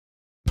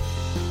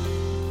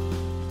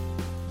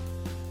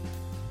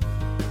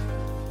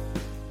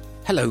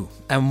Hello,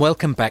 and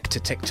welcome back to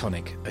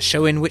Tectonic, a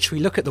show in which we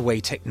look at the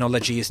way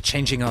technology is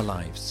changing our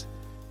lives.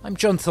 I'm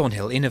John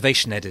Thornhill,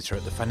 Innovation Editor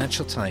at the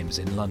Financial Times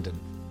in London.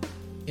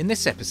 In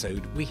this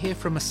episode, we hear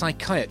from a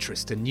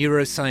psychiatrist and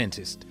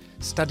neuroscientist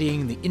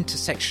studying the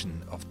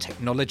intersection of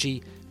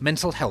technology,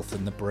 mental health,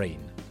 and the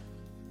brain.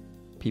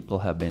 People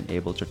have been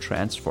able to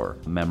transfer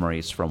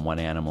memories from one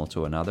animal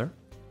to another.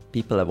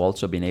 People have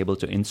also been able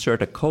to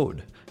insert a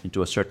code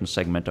into a certain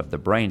segment of the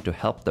brain to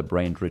help the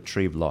brain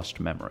retrieve lost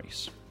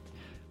memories.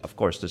 Of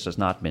course, this has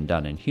not been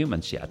done in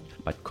humans yet,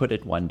 but could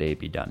it one day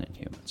be done in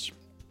humans?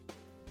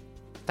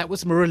 That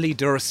was Murali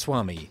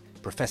Doraiswamy,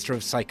 Professor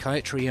of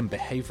Psychiatry and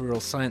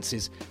Behavioral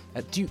Sciences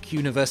at Duke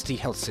University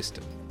Health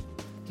System.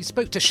 He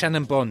spoke to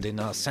Shannon Bond in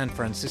our San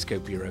Francisco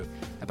bureau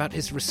about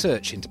his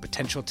research into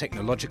potential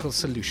technological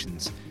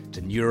solutions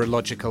to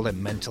neurological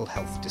and mental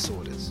health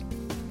disorders.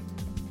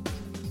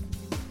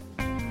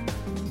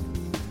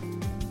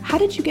 How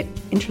did you get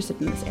interested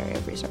in this area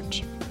of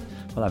research?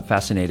 Well, I'm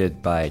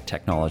fascinated by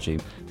technology.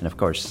 And of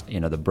course,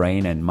 the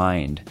brain and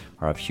mind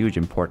are of huge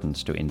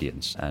importance to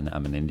Indians. And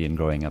I'm an Indian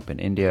growing up in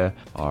India.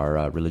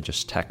 Our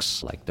religious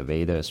texts like the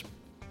Vedas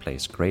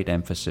place great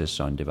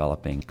emphasis on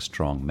developing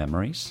strong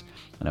memories.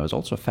 And I was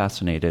also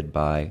fascinated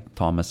by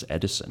Thomas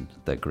Edison,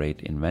 the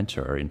great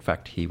inventor. In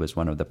fact, he was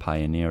one of the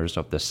pioneers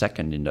of the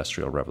second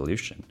industrial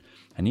revolution.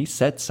 And he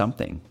said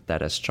something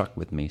that has struck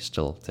with me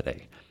still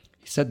today.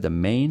 He said the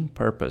main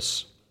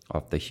purpose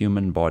of the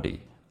human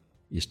body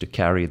is to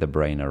carry the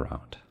brain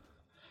around.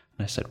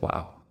 And I said,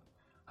 wow,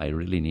 I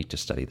really need to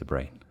study the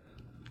brain.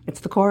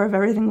 It's the core of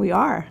everything we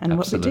are and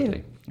what we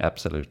do.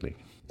 Absolutely.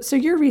 So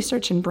your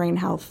research in brain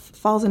health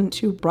falls into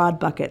two broad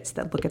buckets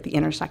that look at the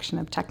intersection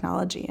of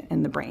technology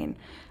and the brain.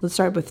 Let's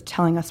start with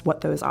telling us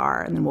what those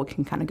are, and then we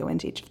can kind of go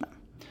into each of them.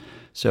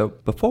 So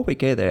before we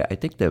get there, I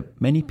think that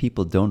many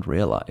people don't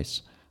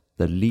realize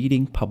the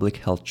leading public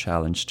health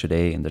challenge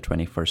today in the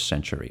 21st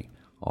century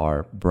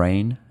are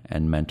brain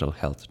and mental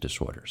health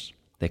disorders.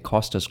 They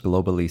cost us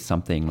globally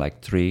something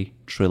like $3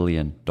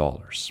 trillion.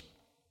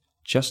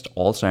 Just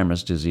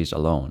Alzheimer's disease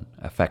alone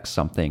affects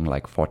something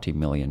like 40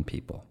 million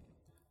people.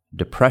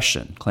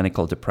 Depression,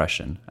 clinical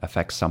depression,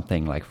 affects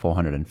something like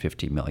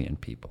 450 million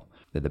people.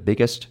 They're the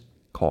biggest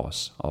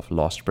cause of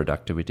lost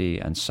productivity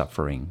and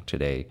suffering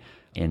today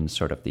in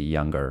sort of the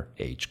younger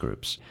age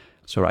groups.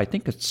 So I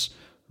think it's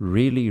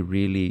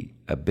really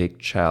a big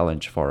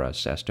challenge for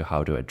us as to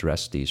how to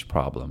address these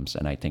problems,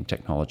 and I think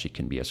technology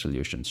can be a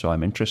solution. So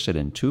I'm interested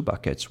in two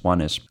buckets. One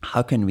is,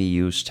 how can we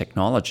use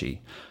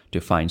technology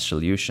to find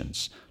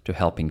solutions to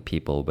helping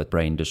people with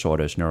brain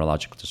disorders,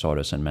 neurological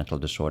disorders, and mental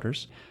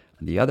disorders?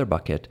 And the other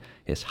bucket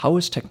is, how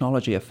is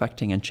technology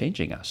affecting and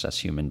changing us as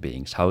human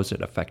beings? How is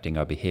it affecting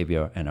our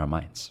behavior and our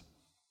minds?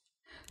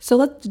 So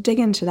let's dig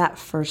into that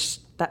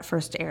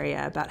first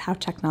area about how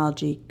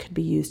technology could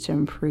be used to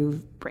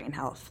improve brain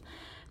health.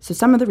 So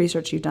some of the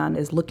research you've done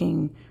is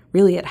looking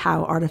really at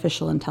how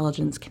artificial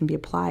intelligence can be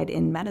applied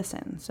in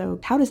medicine. So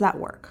how does that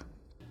work?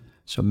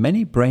 So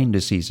many brain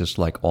diseases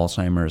like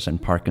Alzheimer's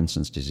and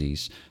Parkinson's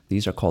disease,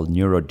 these are called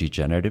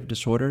neurodegenerative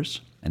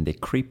disorders, and they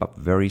creep up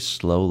very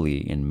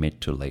slowly in mid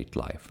to late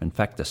life. In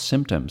fact, the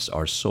symptoms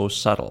are so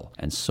subtle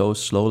and so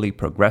slowly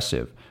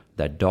progressive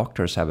that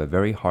doctors have a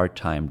very hard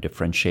time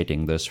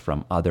differentiating this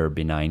from other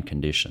benign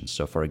conditions.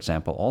 So for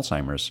example,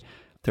 Alzheimer's,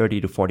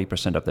 30 to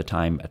 40% of the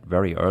time at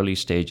very early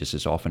stages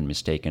is often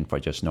mistaken for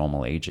just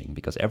normal aging,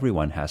 because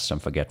everyone has some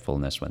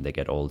forgetfulness when they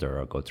get older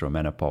or go through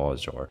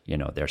menopause, or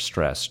they're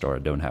stressed or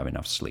don't have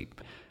enough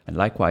sleep. And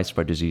likewise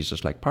for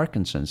diseases like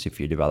Parkinson's, if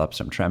you develop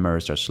some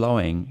tremors or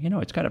slowing,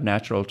 it's kind of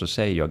natural to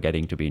say you're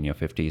getting to be in your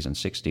 50s and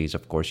 60s.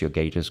 Of course, your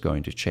gait is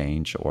going to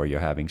change, or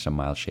you're having some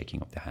mild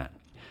shaking of the hand.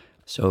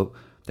 So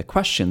the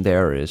question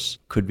there is,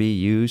 could we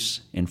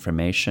use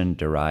information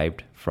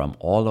derived from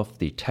all of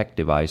the tech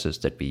devices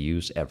that we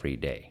use every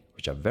day,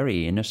 which are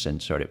very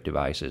innocent sort of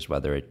devices,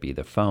 whether it be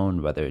the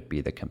phone, whether it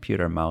be the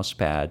computer mouse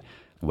pad,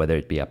 whether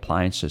it be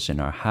appliances in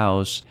our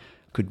house?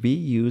 Could we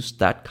use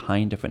that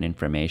kind of an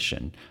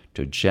information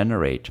to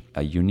generate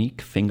a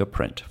unique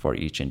fingerprint for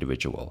each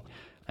individual?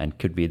 And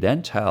could we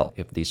then tell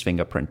if these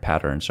fingerprint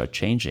patterns are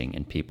changing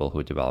in people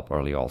who develop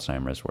early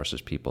Alzheimer's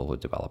versus people who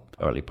develop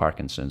early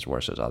Parkinson's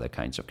versus other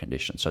kinds of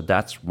conditions? So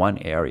that's one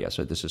area.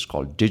 So this is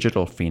called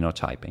digital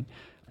phenotyping.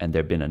 And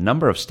there have been a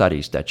number of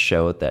studies that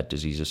show that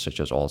diseases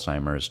such as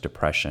Alzheimer's,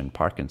 depression,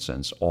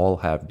 Parkinson's all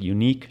have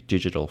unique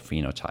digital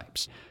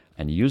phenotypes.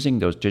 And using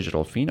those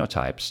digital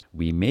phenotypes,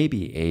 we may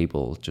be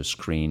able to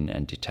screen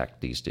and detect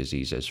these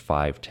diseases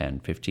 5, 10,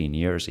 15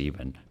 years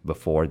even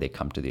before they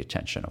come to the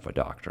attention of a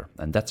doctor.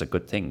 And that's a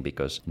good thing,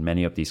 because in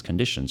many of these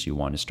conditions, you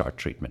want to start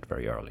treatment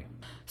very early.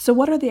 So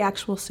what are the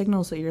actual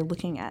signals that you're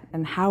looking at,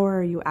 and how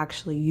are you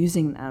actually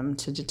using them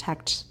to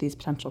detect these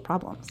potential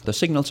problems? The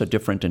signals are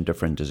different in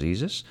different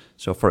diseases.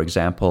 So for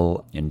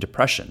example, in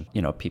depression,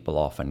 people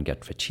often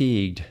get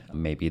fatigued.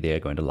 Maybe they're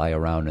going to lie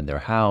around in their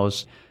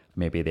house.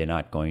 Maybe they're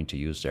not going to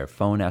use their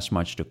phone as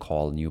much to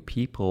call new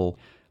people.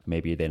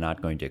 Maybe they're not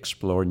going to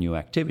explore new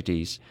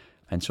activities.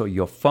 And so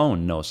your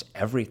phone knows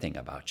everything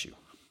about you.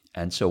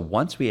 And so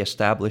once we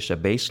establish a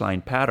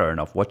baseline pattern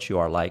of what you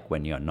are like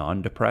when you're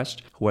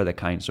non-depressed, who are the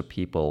kinds of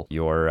people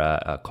you're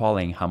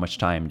calling, how much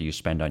time do you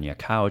spend on your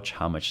couch,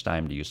 how much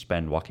time do you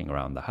spend walking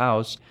around the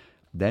house,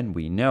 then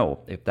we know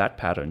if that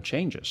pattern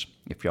changes.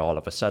 If you're all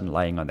of a sudden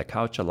lying on the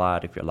couch a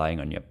lot, if you're lying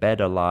on your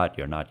bed a lot,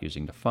 you're not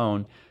using the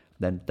phone,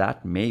 then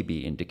that may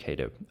be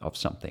indicative of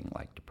something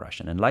like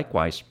depression. And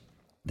likewise,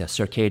 the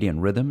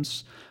circadian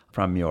rhythms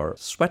from your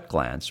sweat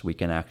glands, we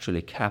can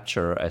actually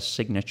capture a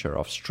signature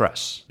of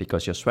stress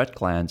because your sweat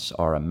glands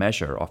are a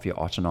measure of your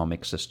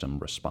autonomic system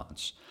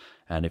response.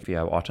 And if you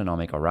have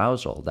autonomic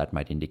arousal, that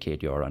might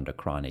indicate you're under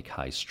chronic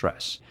high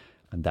stress.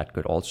 And that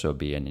could also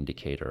be an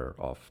indicator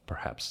of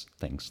perhaps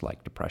things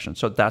like depression.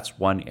 So that's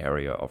one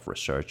area of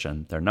research.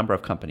 And there are a number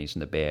of companies in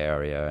the Bay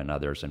Area and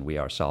others, and we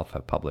ourselves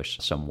have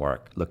published some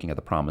work looking at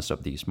the promise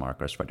of these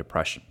markers for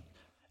depression.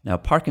 Now,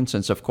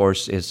 Parkinson's, of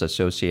course, is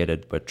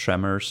associated with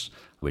tremors,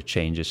 with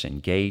changes in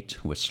gait,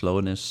 with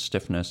slowness,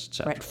 stiffness,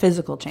 etc. Right,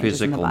 physical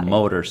changes in the body.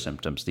 Motor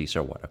symptoms, these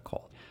are what are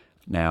called.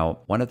 Now,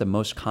 one of the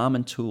most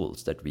common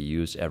tools that we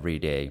use every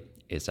day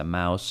is a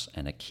mouse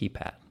and a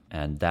keypad,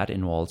 and that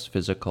involves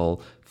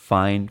physical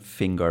fine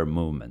finger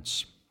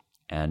movements.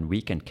 And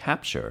we can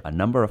capture a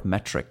number of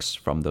metrics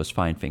from those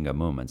fine finger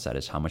movements. That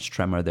is how much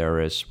tremor there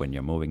is when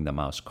you're moving the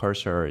mouse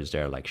cursor. Is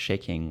there like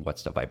shaking?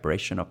 What's the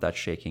vibration of that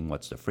shaking?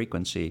 What's the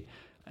frequency?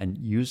 And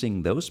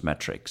using those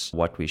metrics,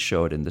 what we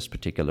showed in this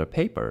particular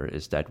paper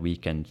is that we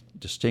can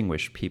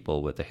distinguish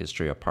people with a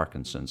history of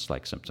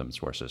Parkinson's-like symptoms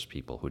versus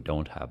people who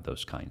don't have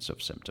those kinds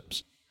of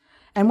symptoms.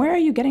 And where are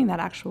you getting that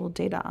actual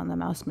data on the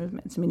mouse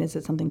movements? I mean, is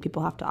it something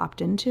people have to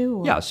opt into?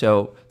 Or? Yeah,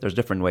 so there's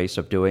different ways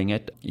of doing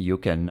it. You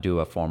can do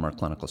a formal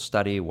clinical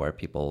study where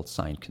people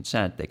sign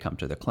consent, they come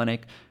to the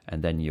clinic,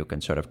 and then you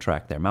can sort of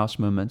track their mouse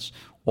movements.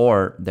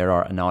 Or there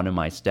are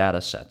anonymized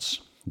data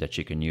sets that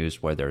you can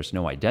use where there's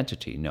no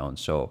identity known.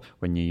 So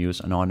when you use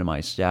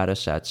anonymized data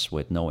sets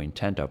with no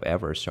intent of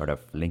ever sort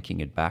of linking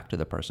it back to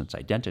the person's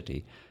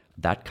identity,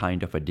 that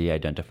kind of a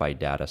de-identified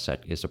data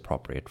set is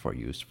appropriate for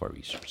use for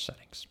research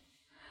settings.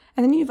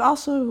 And then you've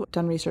also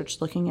done research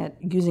looking at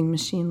using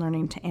machine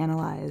learning to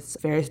analyze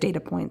various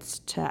data points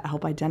to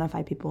help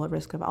identify people at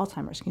risk of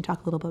Alzheimer's. Can you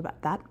talk a little bit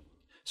about that?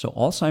 So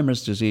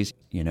Alzheimer's disease,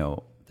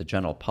 the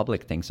general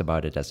public thinks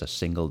about it as a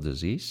single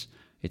disease.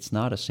 It's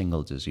not a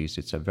single disease.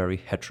 It's a very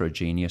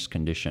heterogeneous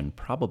condition.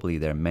 Probably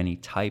there are many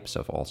types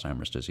of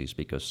Alzheimer's disease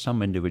because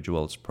some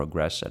individuals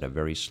progress at a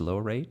very slow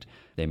rate.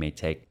 They may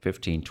take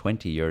 15,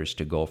 20 years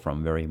to go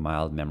from very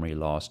mild memory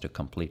loss to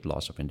complete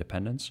loss of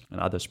independence,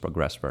 and others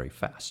progress very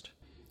fast.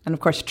 And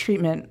of course,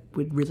 treatment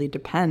would really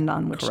depend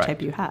on which Correct.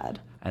 type you had.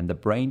 And the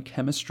brain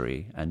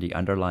chemistry and the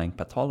underlying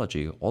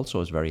pathology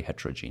also is very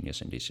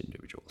heterogeneous in these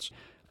individuals.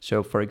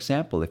 So, for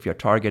example, if you're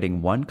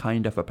targeting one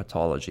kind of a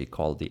pathology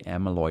called the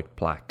amyloid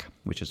plaque,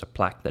 which is a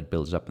plaque that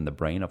builds up in the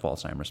brain of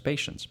Alzheimer's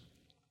patients,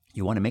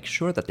 you want to make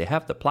sure that they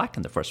have the plaque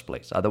in the first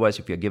place. Otherwise,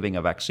 if you're giving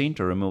a vaccine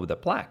to remove the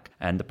plaque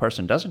and the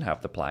person doesn't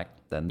have the plaque,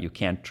 then you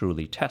can't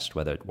truly test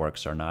whether it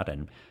works or not.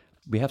 And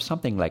we have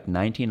something like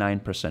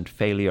 99%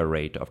 failure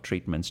rate of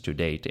treatments to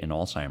date in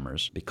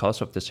Alzheimer's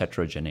because of this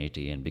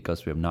heterogeneity and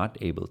because we're not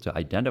able to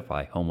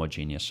identify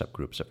homogeneous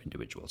subgroups of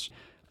individuals.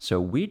 So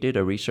we did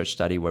a research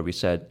study where we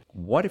said,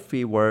 what if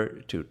we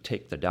were to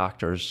take the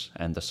doctors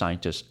and the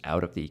scientists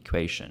out of the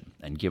equation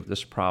and give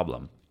this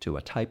problem to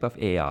a type of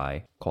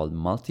AI called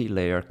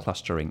multi-layer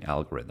clustering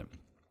algorithm?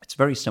 It's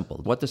very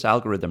simple. What this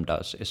algorithm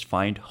does is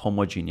find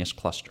homogeneous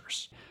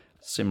clusters,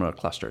 similar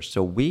clusters.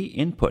 So we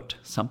input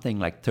something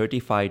like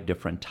 35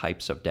 different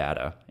types of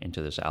data into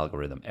this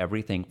algorithm,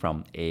 everything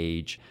from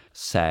age,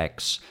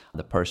 sex,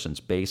 the person's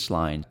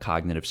baseline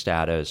cognitive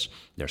status,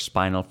 their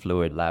spinal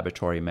fluid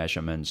laboratory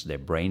measurements, their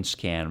brain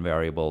scan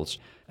variables,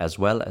 as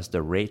well as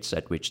the rates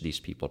at which these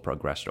people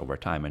progressed over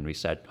time. And we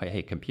said,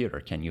 hey,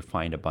 computer, can you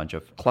find a bunch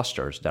of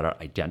clusters that are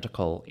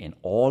identical in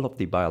all of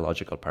the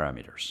biological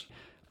parameters?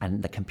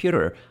 And the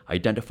computer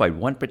identified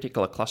one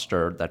particular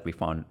cluster that we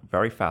found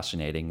very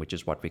fascinating, which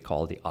is what we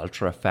call the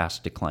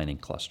ultra-fast declining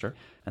cluster.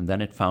 And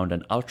then it found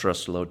an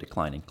ultra-slow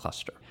declining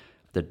cluster.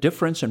 The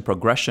difference in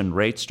progression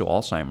rates to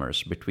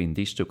Alzheimer's between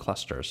these two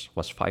clusters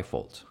was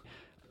fivefold.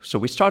 So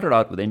we started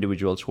out with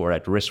individuals who were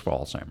at risk for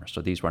Alzheimer's.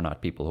 So these were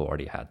not people who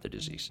already had the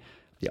disease.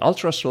 The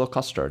ultra-slow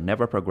cluster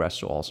never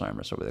progressed to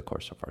Alzheimer's over the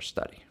course of our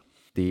study.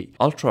 The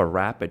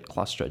ultra-rapid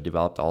cluster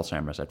developed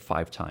Alzheimer's at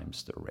 5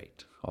 times the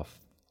rate of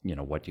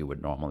what you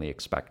would normally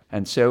expect.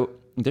 And so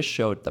this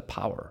showed the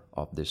power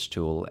of this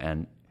tool,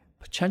 and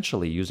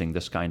potentially using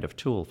this kind of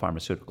tool,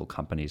 pharmaceutical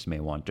companies may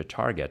want to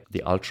target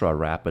the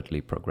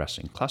ultra-rapidly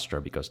progressing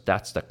cluster because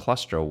that's the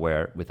cluster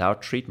where,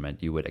 without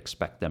treatment, you would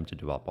expect them to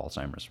develop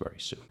Alzheimer's very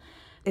soon.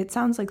 It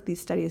sounds like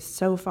these studies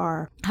so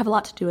far have a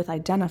lot to do with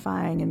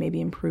identifying and maybe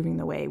improving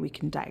the way we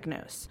can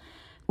diagnose.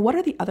 What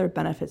are the other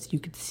benefits you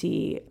could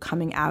see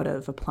coming out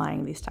of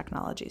applying these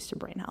technologies to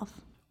brain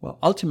health? Well,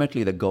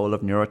 ultimately, the goal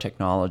of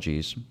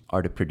neurotechnologies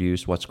are to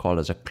produce what's called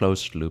as a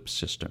closed-loop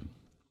system.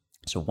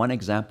 So one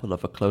example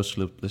of a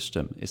closed-loop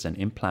system is an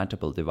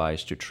implantable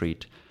device to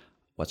treat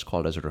what's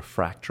called as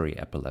refractory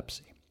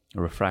epilepsy.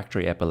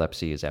 Refractory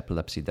epilepsy is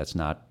epilepsy that's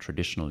not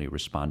traditionally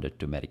responded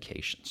to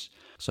medications.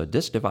 So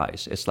this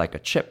device is like a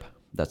chip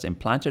that's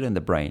implanted in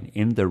the brain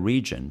in the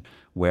region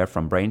where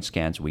from brain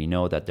scans we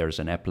know that there's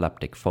an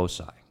epileptic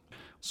foci.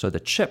 So the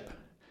chip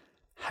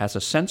has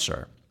a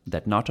sensor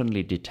that not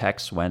only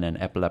detects when an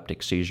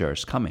epileptic seizure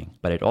is coming,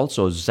 but it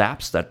also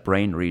zaps that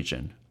brain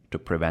region to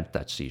prevent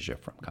that seizure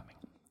from coming.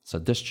 So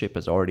this chip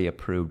is already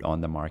approved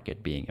on the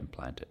market being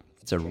implanted.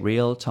 It's a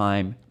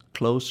real-time,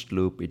 closed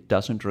loop. It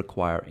doesn't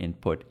require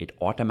input. It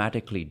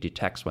automatically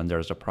detects when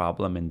there's a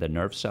problem in the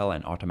nerve cell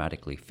and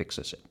automatically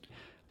fixes it.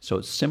 So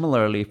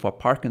similarly, for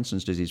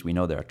Parkinson's disease, we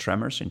know there are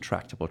tremors,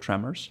 intractable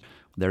tremors.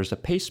 There's a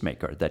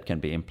pacemaker that can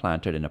be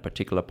implanted in a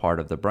particular part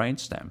of the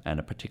brainstem and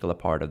a particular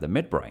part of the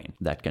midbrain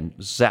that can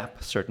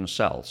zap certain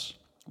cells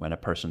when a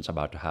person's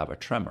about to have a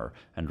tremor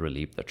and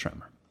relieve the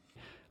tremor.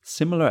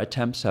 Similar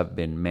attempts have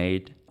been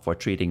made for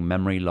treating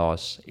memory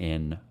loss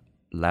in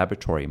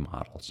laboratory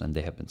models, and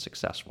they have been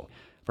successful.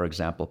 For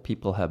example,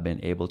 people have been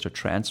able to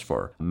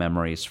transfer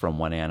memories from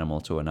one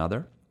animal to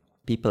another.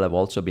 People have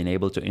also been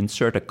able to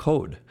insert a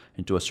code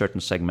into a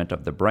certain segment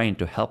of the brain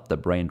to help the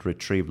brain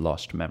retrieve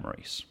lost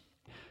memories.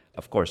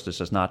 Of course, this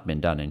has not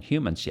been done in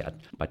humans yet,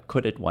 but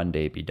could it one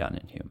day be done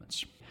in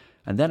humans?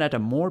 And then at a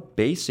more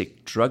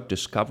basic drug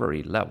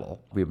discovery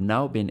level, we've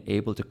now been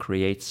able to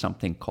create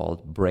something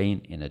called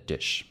brain in a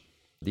dish.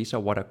 These are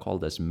what are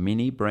called as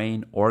mini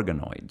brain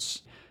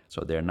organoids.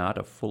 So they're not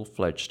a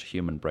full-fledged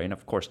human brain.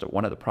 Of course,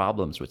 one of the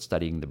problems with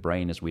studying the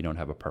brain is we don't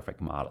have a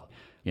perfect model.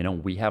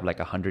 We have like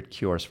 100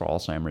 cures for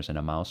Alzheimer's in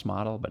a mouse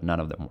model, but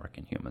none of them work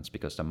in humans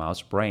because the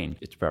mouse brain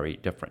is very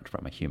different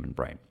from a human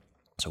brain.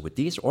 So with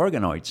these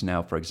organoids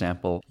now, for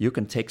example, you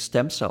can take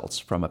stem cells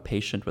from a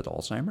patient with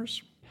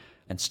Alzheimer's,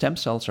 and stem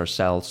cells are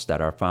cells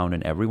that are found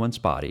in everyone's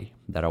body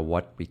that are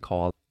what we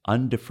call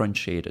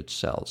undifferentiated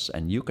cells,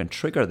 and you can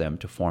trigger them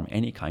to form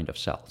any kind of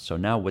cell. So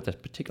now with a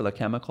particular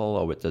chemical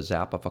or with the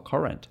zap of a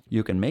current,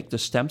 you can make the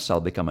stem cell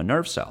become a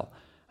nerve cell,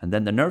 and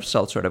then the nerve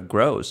cell sort of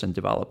grows and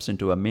develops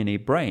into a mini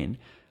brain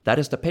that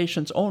is the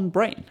patient's own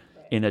brain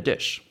in a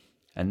dish.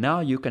 And now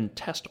you can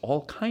test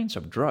all kinds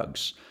of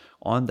drugs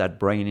on that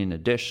brain in a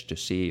dish to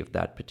see if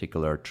that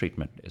particular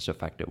treatment is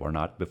effective or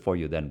not before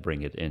you then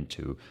bring it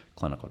into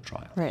clinical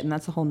trial. Right, and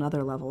that's a whole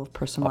nother level of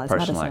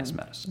personalized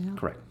medicine. Yeah.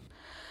 Correct.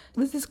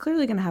 This is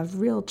clearly going to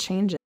have real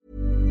changes.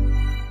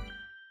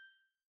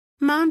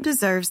 Mom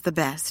deserves the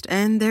best,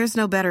 and there's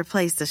no better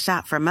place to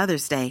shop for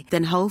Mother's Day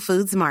than Whole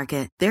Foods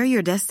Market. They're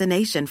your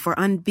destination for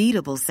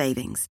unbeatable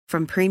savings,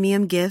 from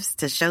premium gifts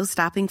to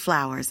show-stopping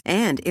flowers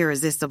and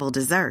irresistible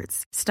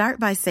desserts. Start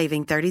by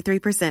saving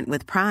 33%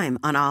 with Prime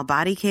on all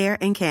body care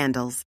and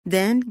candles.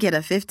 Then get a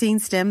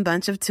 15-stem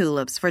bunch of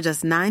tulips for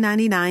just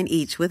 $9.99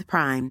 each with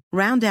Prime.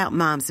 Round out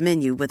Mom's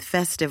menu with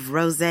festive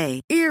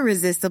rosé,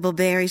 irresistible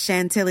berry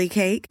chantilly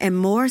cake, and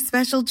more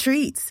special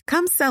treats.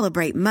 Come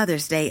celebrate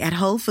Mother's Day at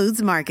Whole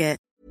Foods Market.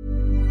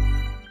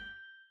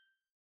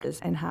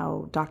 And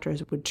how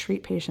doctors would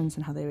treat patients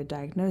and how they would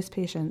diagnose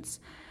patients.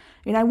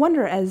 I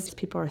wonder, as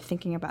people are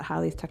thinking about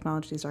how these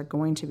technologies are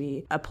going to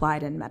be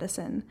applied in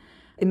medicine,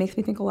 it makes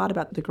me think a lot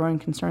about the growing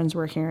concerns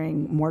we're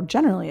hearing more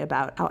generally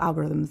about how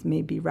algorithms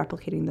may be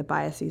replicating the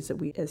biases that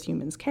we as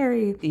humans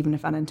carry, even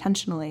if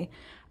unintentionally.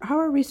 How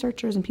are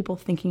researchers and people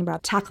thinking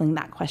about tackling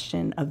that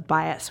question of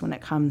bias when it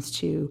comes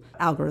to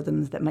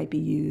algorithms that might be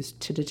used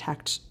to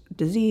detect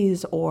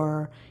disease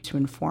or to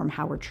inform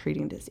how we're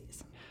treating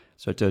disease?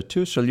 So there are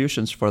two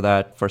solutions for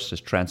that. First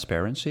is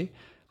transparency.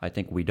 I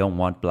think we don't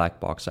want black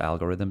box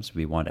algorithms.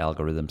 We want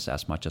algorithms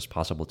as much as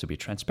possible to be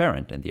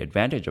transparent. And the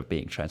advantage of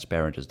being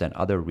transparent is then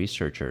other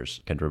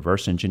researchers can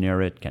reverse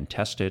engineer it, can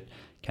test it,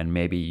 can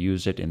maybe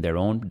use it in their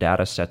own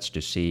data sets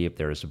to see if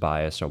there is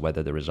bias or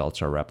whether the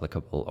results are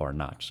replicable or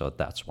not. So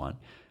that's one.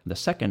 The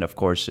second, of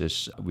course,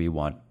 is we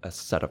want a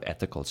set of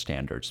ethical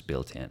standards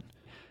built in.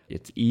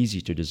 It's easy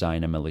to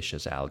design a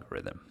malicious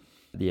algorithm.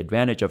 The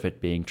advantage of it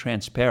being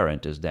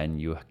transparent is then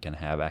you can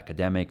have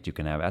academics, you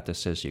can have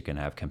ethicists, you can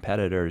have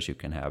competitors, you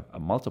can have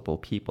multiple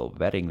people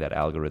vetting that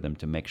algorithm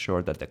to make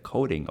sure that the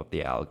coding of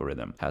the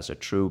algorithm has a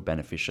true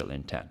beneficial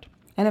intent.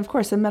 And of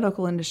course, the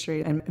medical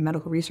industry and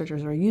medical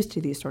researchers are used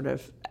to these sort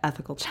of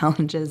ethical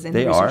challenges in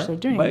the research they're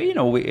doing.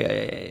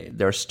 But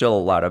there's still a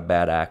lot of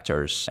bad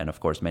actors, and of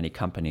course, many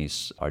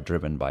companies are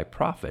driven by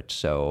profit.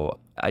 So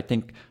I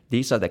think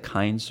these are the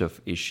kinds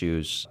of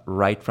issues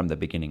right from the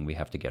beginning we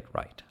have to get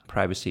right.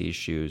 Privacy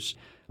issues,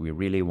 we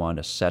really want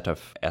a set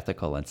of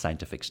ethical and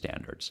scientific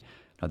standards.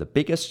 Now, the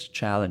biggest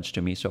challenge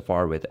to me so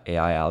far with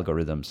AI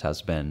algorithms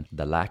has been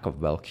the lack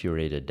of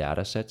well-curated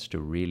data sets to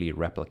really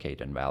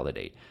replicate and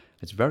validate.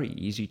 It's very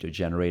easy to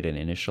generate an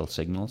initial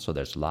signal, so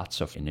there's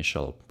lots of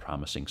initial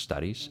promising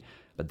studies,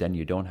 but then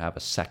you don't have a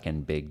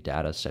second big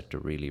data set to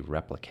really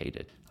replicate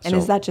it. And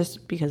is that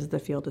just because the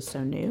field is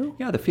so new?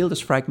 Yeah, the field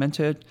is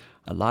fragmented.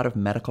 A lot of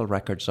medical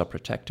records are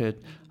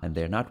protected, and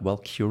they're not well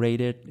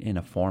curated in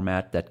a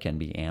format that can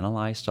be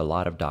analyzed. A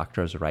lot of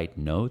doctors write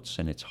notes,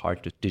 and it's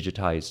hard to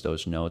digitize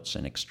those notes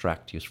and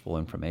extract useful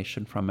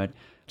information from it.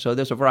 So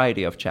there's a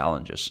variety of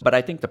challenges. But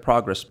I think the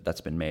progress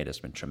that's been made has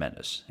been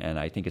tremendous. And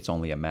I think it's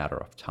only a matter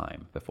of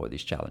time before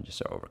these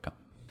challenges are overcome.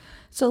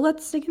 So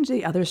let's dig into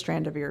the other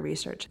strand of your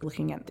research,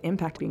 looking at the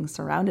impact being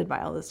surrounded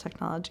by all this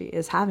technology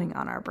is having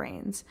on our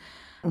brains.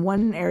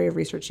 One area of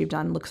research you've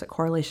done looks at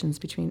correlations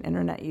between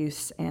internet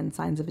use and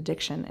signs of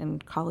addiction in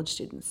college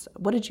students.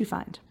 What did you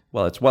find?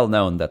 Well, it's well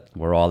known that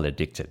we're all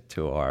addicted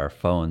to our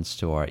phones,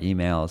 to our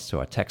emails, to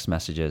our text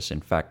messages.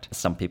 In fact,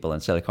 some people in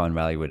Silicon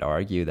Valley would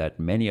argue that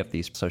many of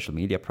these social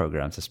media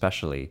programs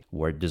especially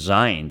were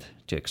designed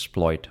to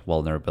exploit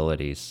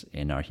vulnerabilities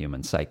in our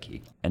human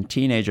psyche. And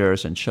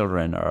teenagers and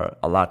children are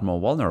a lot more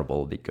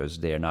vulnerable because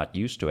they're not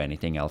used to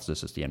anything else.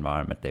 This is the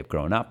environment they've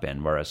grown up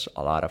in, whereas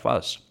a lot of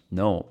us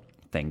know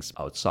things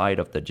outside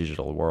of the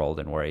digital world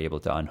and we're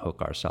able to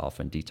unhook ourselves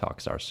and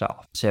detox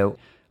ourselves. So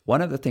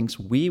one of the things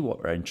we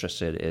were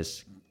interested in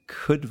is,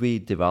 could we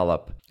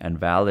develop and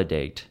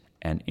validate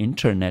an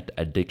internet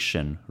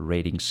addiction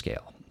rating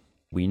scale?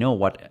 We know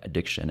what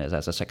addiction is.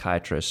 As a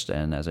psychiatrist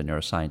and as a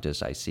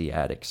neuroscientist, I see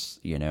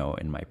addicts,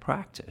 in my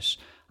practice.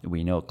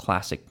 We know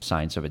classic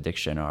signs of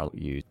addiction are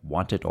you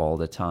want it all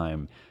the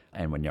time,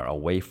 and when you're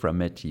away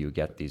from it, you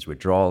get these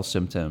withdrawal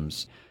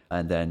symptoms,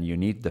 and then you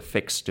need the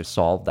fix to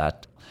solve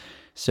that.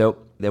 So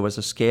there was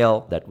a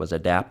scale that was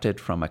adapted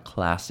from a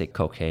classic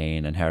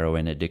cocaine and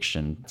heroin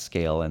addiction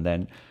scale, and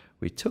then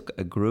we took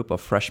a group of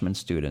freshman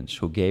students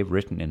who gave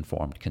written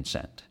informed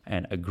consent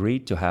and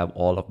agreed to have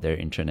all of their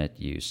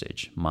internet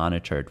usage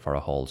monitored for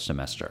a whole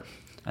semester.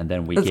 And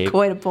then That's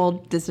quite a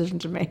bold decision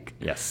to make.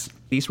 Yes.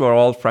 These were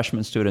all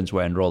freshman students who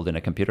were enrolled in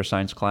a computer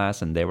science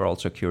class, and they were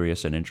also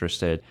curious and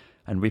interested.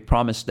 And we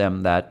promised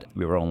them that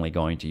we were only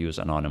going to use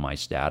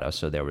anonymized data,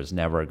 so there was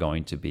never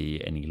going to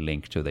be any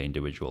link to the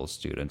individual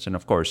students. And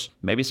of course,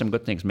 maybe some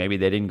good things. Maybe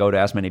they didn't go to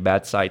as many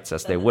bad sites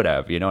as they would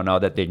have, now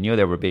that they knew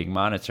they were being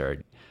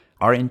monitored.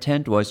 Our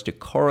intent was to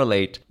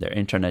correlate their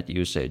internet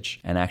usage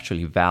and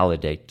actually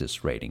validate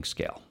this rating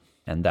scale.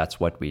 And that's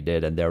what we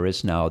did. And there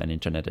is now an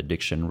internet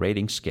addiction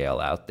rating scale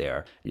out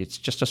there. It's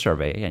just a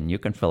survey, and you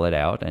can fill it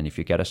out. And if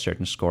you get a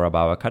certain score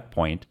above a cut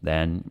point,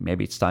 then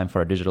maybe it's time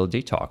for a digital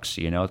detox,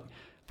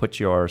 Put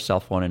your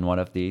cell phone in one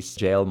of these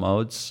jail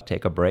modes,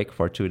 take a break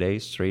for 2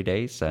 days, 3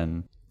 days,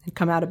 and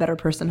come out a better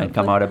person. And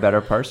come out a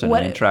better person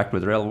and interact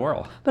with the real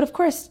world. But of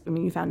course,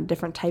 you found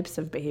different types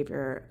of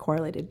behavior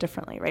correlated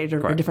differently, right?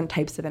 Or different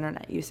types of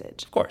internet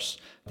usage. Of course.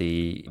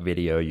 The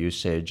video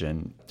usage,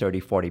 and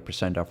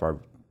 30-40% of our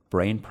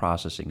brain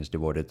processing is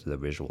devoted to the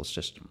visual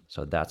system.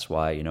 So that's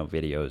why,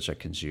 videos are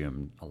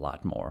consumed a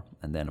lot more.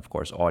 And then, of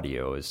course,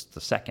 audio is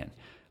the second.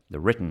 The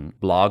written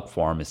blog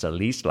form is the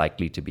least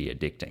likely to be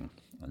addicting.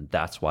 And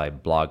that's why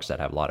blogs that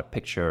have a lot of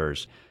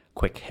pictures,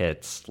 quick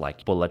hits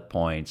like bullet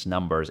points,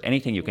 numbers,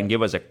 anything you can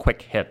give us a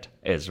quick hit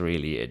is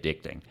really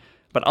addicting.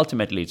 But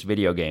ultimately, it's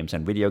video games,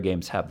 and video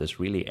games have this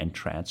really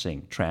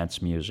entrancing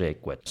trance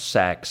music with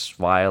sex,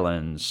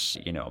 violence,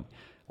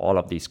 all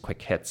of these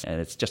quick hits.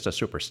 And it's just a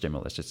super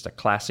stimulus. It's the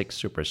classic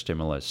super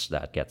stimulus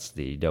that gets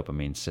the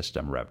dopamine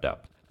system revved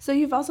up. So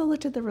you've also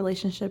looked at the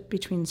relationship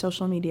between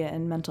social media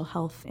and mental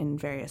health in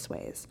various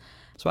ways.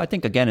 So I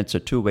think, again, it's a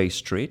two-way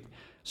street.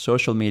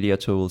 Social media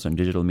tools and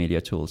digital media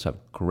tools have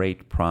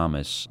great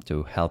promise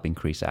to help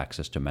increase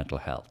access to mental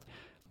health.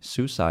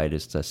 Suicide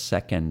is the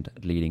second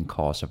leading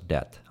cause of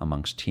death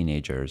amongst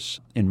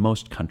teenagers in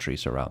most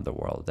countries around the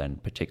world,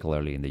 and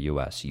particularly in the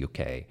US,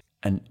 UK.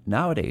 And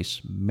nowadays,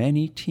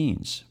 many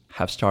teens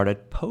have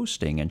started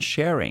posting and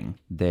sharing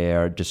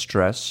their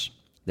distress,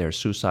 their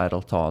suicidal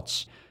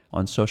thoughts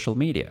on social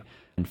media.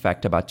 In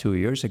fact, about 2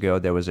 years ago,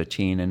 there was a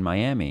teen in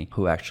Miami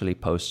who actually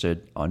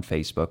posted on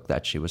Facebook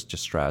that she was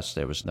distressed.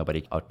 There was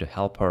nobody out to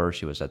help her.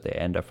 She was at the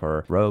end of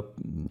her rope,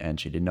 and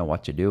she didn't know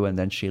what to do. And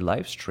then she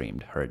live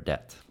streamed her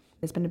death.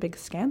 It's been a big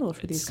scandal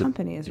for these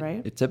companies,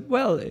 right?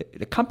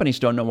 The companies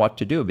don't know what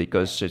to do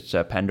because it's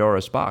a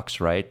Pandora's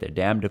box, right? They're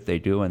damned if they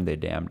do and they're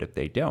damned if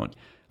they don't.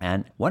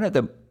 And one of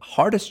the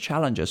hardest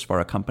challenges for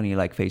a company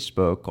like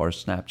Facebook or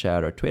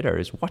Snapchat or Twitter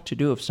is what to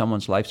do if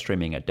someone's live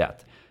streaming a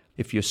death.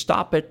 If you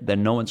stop it,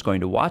 then no one's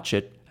going to watch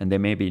it, and there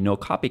may be no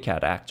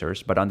copycat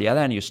actors. But on the other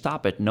hand, you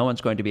stop it, no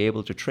one's going to be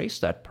able to trace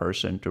that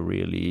person to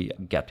really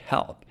get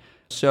help.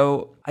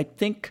 So I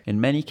think in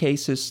many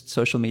cases,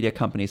 social media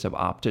companies have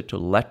opted to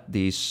let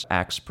these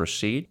acts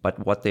proceed.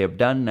 But what they have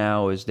done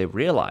now is they've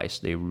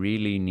realized they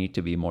really need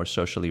to be more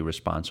socially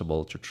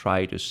responsible to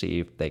try to see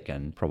if they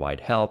can provide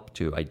help,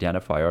 to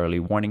identify early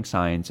warning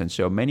signs. And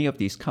so many of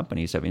these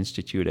companies have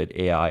instituted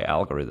AI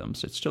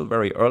algorithms. It's still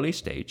very early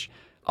stage.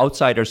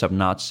 Outsiders have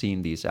not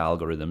seen these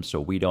algorithms,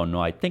 so we don't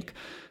know. I think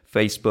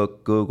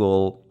Facebook,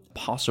 Google,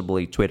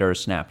 possibly Twitter,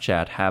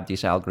 Snapchat have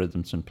these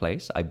algorithms in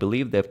place. I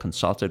believe they've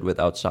consulted with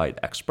outside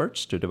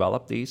experts to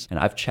develop these. And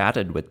I've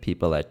chatted with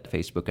people at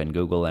Facebook and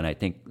Google, and I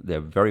think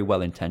they're very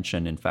well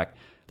intentioned. In fact,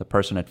 the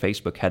person at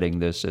Facebook heading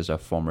this is a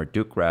former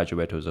Duke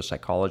graduate who's a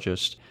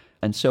psychologist.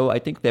 And so I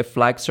think they've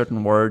flagged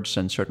certain words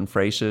and certain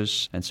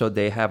phrases. And so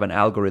they have an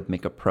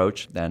algorithmic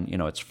approach. Then,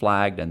 it's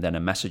flagged, and then a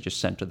message is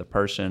sent to the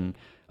person.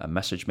 A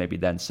message may be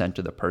then sent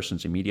to the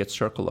person's immediate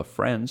circle of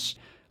friends.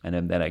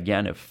 And then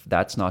again, if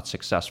that's not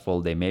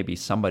successful, there may be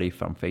somebody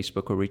from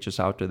Facebook who reaches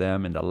out to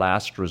them. In the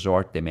last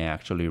resort, they may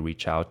actually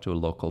reach out to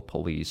local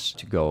police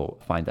to go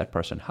find that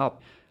person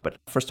help. But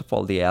first of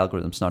all, the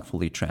algorithm's not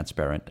fully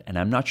transparent. And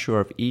I'm not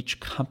sure if each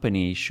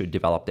company should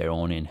develop their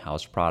own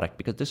in-house product,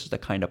 because this is the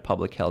kind of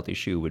public health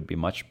issue. It would be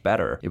much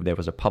better if there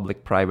was a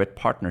public-private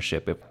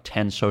partnership, if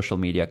 10 social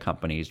media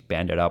companies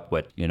banded up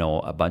with,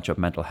 a bunch of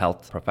mental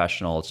health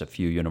professionals, a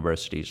few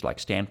universities like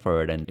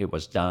Stanford, and it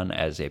was done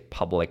as a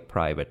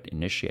public-private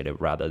initiative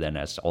rather than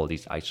as all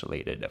these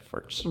isolated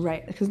efforts.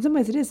 Right. Because in some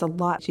ways it is a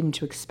lot even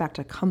to expect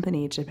a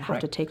company to have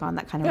to take on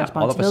that kind of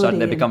responsibility. All of a sudden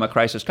they become a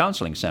crisis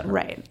counseling center.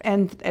 Right.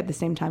 And at the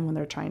same time, when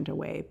they're trying to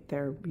weigh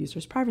their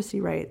users'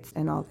 privacy rights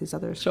and all these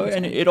other So,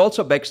 and it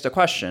also begs the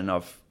question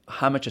of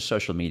how much is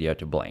social media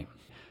to blame?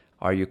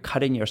 Are you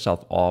cutting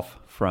yourself off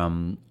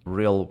from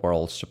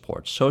real-world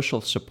support?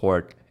 Social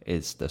support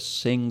is the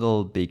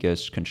single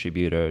biggest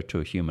contributor to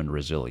human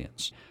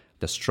resilience.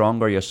 The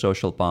stronger your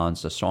social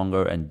bonds, the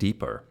stronger and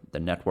deeper the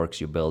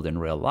networks you build in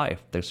real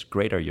life, the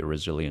greater your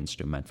resilience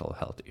to mental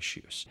health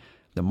issues.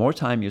 The more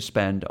time you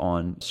spend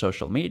on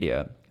social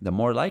media, the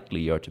more likely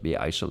you're to be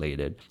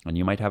isolated. And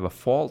you might have a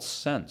false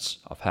sense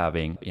of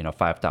having,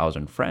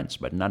 5,000 friends,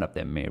 but none of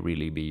them may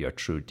really be your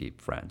true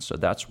deep friends. So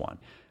that's one.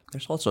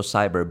 There's also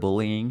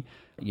cyberbullying.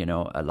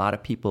 A lot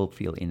of people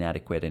feel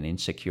inadequate and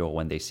insecure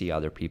when they see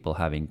other people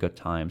having good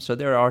times. So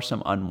there are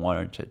some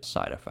unwarranted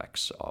side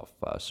effects of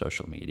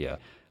social media.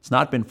 It's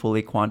not been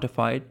fully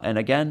quantified. And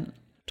again,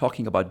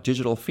 talking about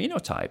digital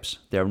phenotypes,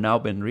 there have now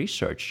been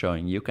research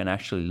showing you can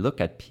actually look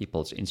at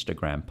people's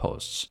Instagram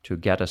posts to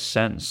get a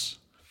sense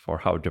for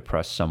how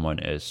depressed someone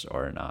is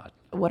or not.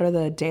 What are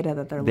the data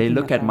that they're looking at? They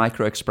look at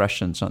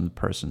microexpressions on the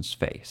person's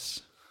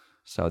face.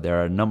 So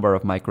there are a number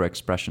of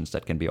microexpressions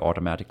that can be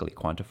automatically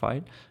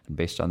quantified. And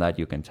based on that,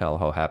 you can tell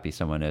how happy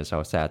someone is,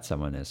 how sad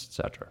someone is,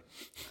 etc.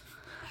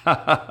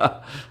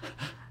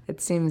 It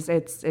seems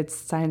it's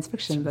science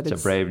fiction, but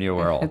it's a brave new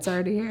world. It's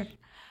already here.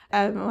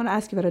 I want to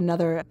ask you about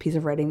another piece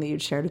of writing that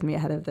you'd shared with me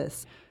ahead of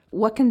this.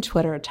 What can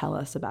Twitter tell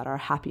us about our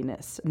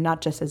happiness, not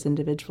just as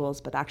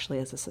individuals, but actually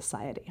as a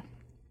society?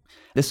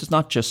 This is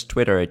not just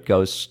Twitter. It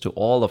goes to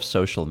all of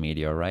social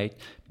media, right?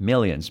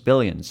 Millions,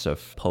 billions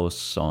of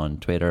posts on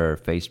Twitter,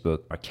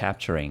 Facebook are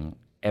capturing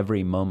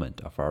every moment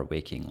of our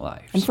waking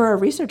lives. And for a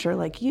researcher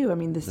like you,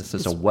 this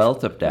is a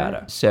wealth of data.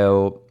 Right.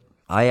 So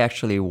I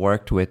actually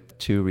worked with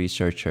 2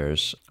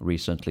 researchers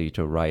recently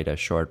to write a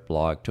short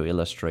blog to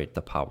illustrate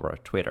the power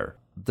of Twitter.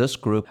 This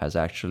group has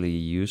actually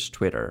used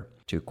Twitter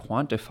to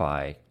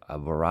quantify a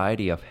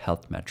variety of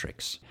health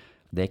metrics.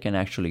 They can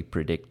actually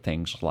predict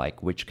things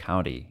like which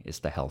county is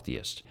the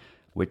healthiest,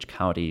 which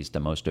county is the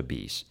most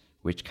obese,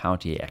 which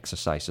county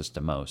exercises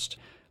the most.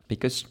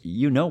 Because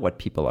you know what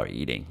people are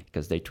eating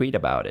because they tweet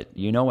about it.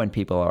 You know when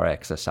people are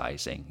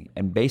exercising.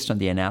 And based on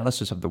the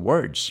analysis of the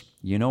words,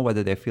 you know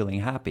whether they're feeling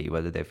happy,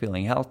 whether they're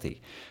feeling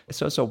healthy.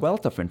 So it's a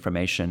wealth of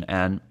information.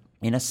 And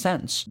in a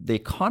sense, the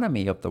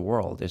economy of the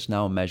world is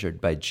now measured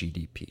by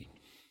GDP.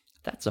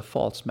 That's a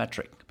false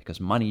metric because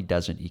money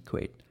doesn't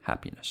equate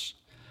happiness.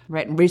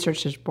 Right, and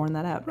research has borne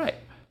that out. Right.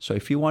 So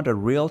if you want a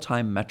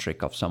real-time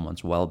metric of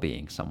someone's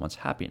well-being, someone's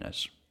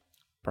happiness,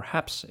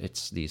 perhaps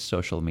it's these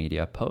social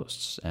media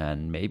posts.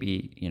 And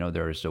maybe,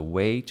 there is a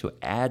way to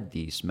add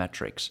these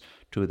metrics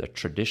to the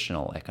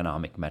traditional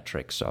economic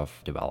metrics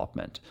of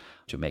development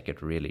to make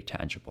it really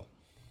tangible.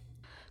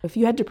 If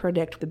you had to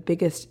predict the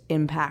biggest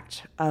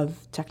impact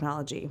of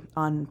technology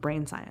on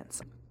brain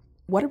science,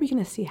 what are we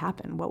going to see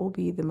happen? What will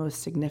be the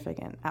most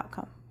significant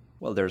outcome?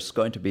 Well, there's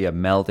going to be a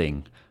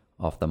melding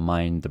of the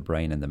mind, the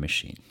brain, and the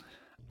machine.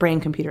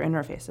 Brain-computer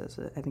interfaces,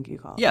 I think you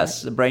call it. Yes,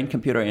 right? The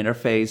brain-computer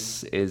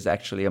interface is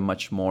actually a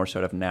much more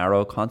sort of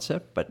narrow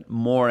concept, but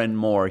more and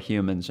more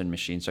humans and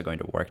machines are going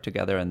to work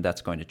together, and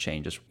that's going to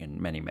change us in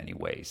many, many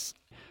ways.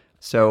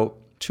 So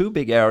 2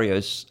 big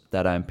areas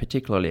that I'm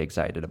particularly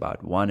excited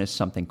about. One is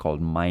something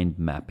called mind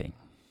mapping.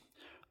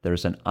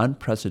 There's an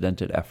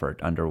unprecedented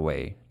effort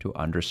underway to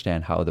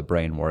understand how the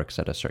brain works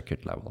at a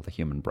circuit level, the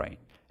human brain,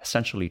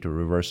 essentially to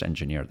reverse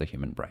engineer the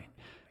human brain.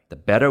 The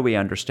better we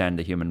understand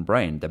the human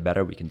brain, the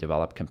better we can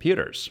develop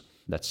computers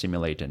that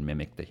simulate and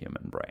mimic the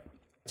human brain.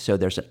 So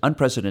there's an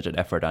unprecedented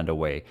effort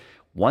underway.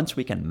 Once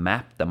we can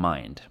map the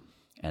mind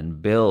and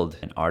build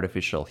an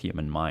artificial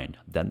human mind,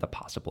 then the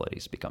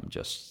possibilities become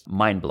just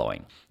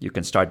mind-blowing. You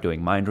can start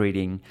doing mind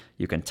reading.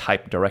 You can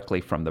type directly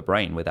from the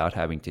brain without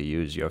having to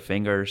use your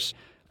fingers.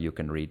 You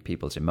can read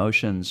people's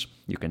emotions.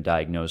 You can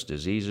diagnose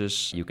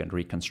diseases. You can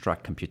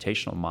reconstruct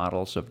computational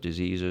models of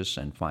diseases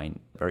and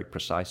find very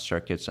precise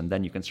circuits. And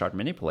then you can start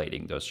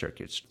manipulating those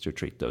circuits to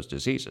treat those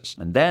diseases.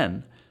 And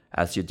then,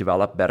 as you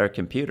develop better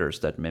computers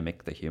that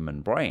mimic the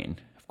human brain,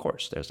 of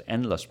course, there's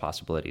endless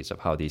possibilities of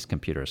how these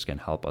computers can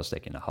help us. They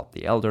can help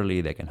the elderly.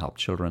 They can help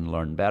children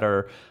learn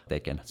better. They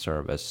can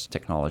serve as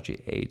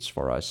technology aids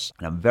for us.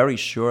 And I'm very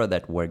sure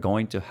that we're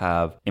going to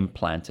have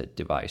implanted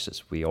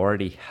devices. We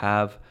already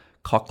have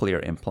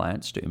cochlear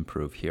implants to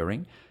improve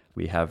hearing.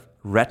 We have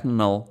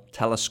retinal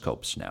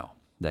telescopes now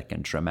that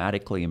can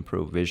dramatically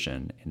improve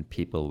vision in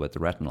people with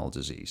retinal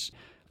disease.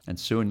 And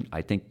soon,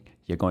 I think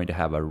you're going to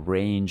have a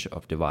range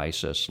of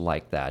devices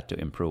like that to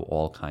improve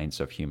all kinds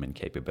of human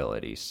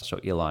capabilities. So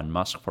Elon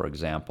Musk, for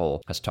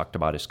example, has talked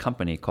about his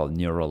company called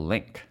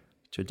Neuralink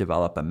to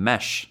develop a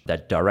mesh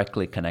that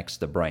directly connects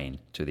the brain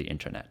to the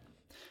internet.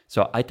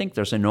 So I think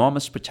there's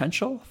enormous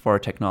potential for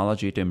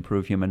technology to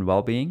improve human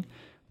well-being,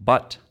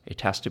 but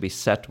it has to be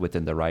set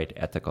within the right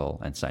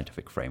ethical and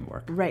scientific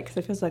framework. Right, because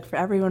it feels like for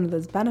every one of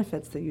those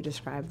benefits that you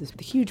described, there's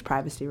the huge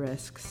privacy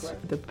risks,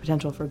 right, the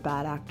potential for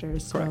bad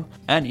actors. So.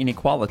 And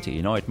inequality,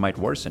 it might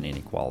worsen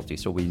inequality,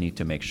 so we need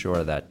to make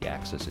sure that the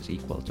access is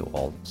equal to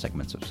all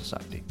segments of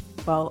society.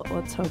 Well,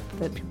 let's hope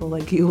that people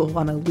like you will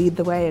want to lead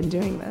the way in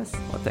doing this.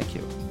 Well, thank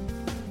you.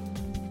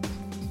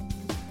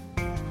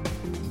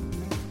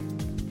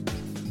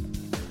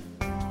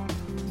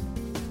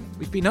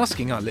 We've been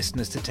asking our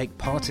listeners to take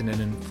part in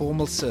an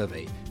informal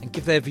survey and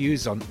give their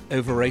views on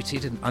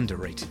overrated and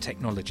underrated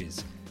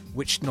technologies.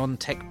 Which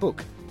non-tech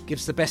book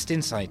gives the best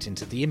insight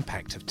into the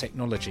impact of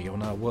technology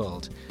on our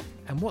world?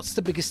 And what's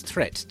the biggest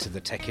threat to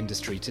the tech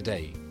industry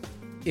today?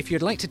 If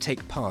you'd like to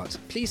take part,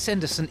 please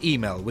send us an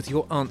email with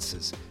your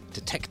answers to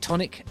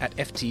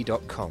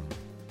tectonic@ft.com.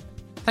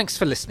 Thanks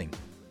for listening.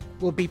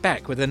 We'll be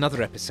back with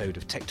another episode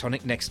of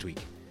Tectonic next week.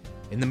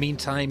 In the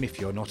meantime, if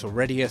you're not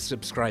already a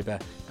subscriber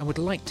and would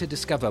like to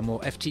discover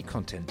more FT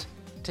content,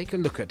 take a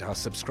look at our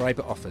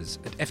subscriber offers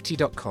at ft.com/offer.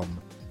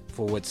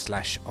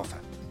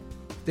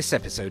 This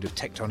episode of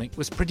Tectonic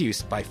was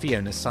produced by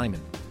Fiona Simon.